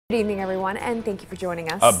Good evening, everyone, and thank you for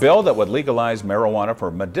joining us. A bill that would legalize marijuana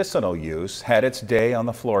for medicinal use had its day on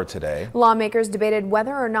the floor today. Lawmakers debated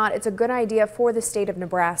whether or not it's a good idea for the state of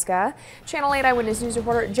Nebraska. Channel 8 Eyewitness News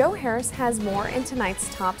reporter Joe Harris has more in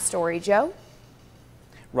tonight's top story. Joe?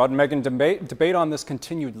 Rod and Megan, debate on this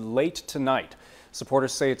continued late tonight.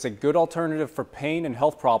 Supporters say it's a good alternative for pain and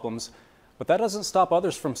health problems, but that doesn't stop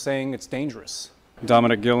others from saying it's dangerous.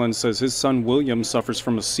 Dominic Gillen says his son William suffers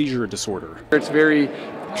from a seizure disorder. It's very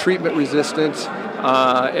treatment resistant,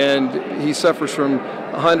 and he suffers from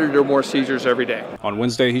 100 or more seizures every day. On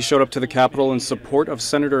Wednesday, he showed up to the Capitol in support of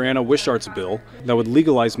Senator Anna Wishart's bill that would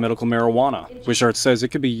legalize medical marijuana. Wishart says it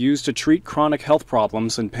could be used to treat chronic health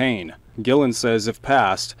problems and pain. Gillen says if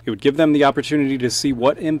passed, it would give them the opportunity to see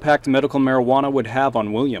what impact medical marijuana would have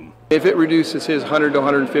on William. If it reduces his 100 to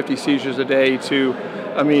 150 seizures a day to,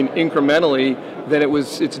 incrementally, then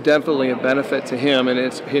it's definitely a benefit to him and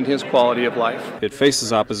it's in his quality of life. It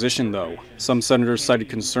faces opposition, though. Some senators cited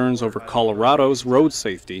concerns over Colorado's road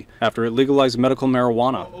safety after it legalized medical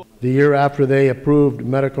marijuana. The year after they approved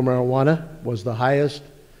medical marijuana was the highest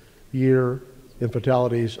year in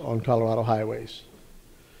fatalities on Colorado highways.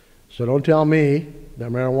 So don't tell me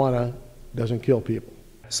that marijuana doesn't kill people.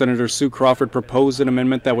 Senator Sue Crawford proposed an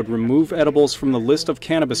amendment that would remove edibles from the list of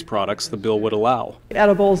cannabis products the bill would allow.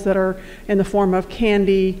 Edibles that are in the form of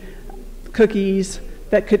candy, cookies,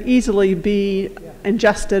 that could easily be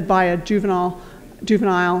ingested by a juvenile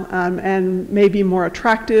and may be more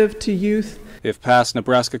attractive to youth. If passed,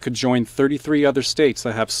 Nebraska could join 33 other states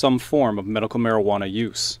that have some form of medical marijuana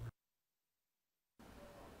use.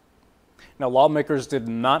 Now, lawmakers did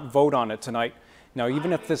not vote on it tonight. Now,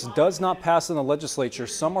 even if this does not pass in the legislature,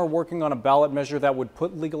 some are working on a ballot measure that would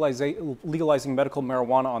put legalizing medical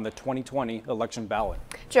marijuana on the 2020 election ballot.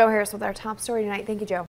 Joe Harris with our top story tonight. Thank you, Joe.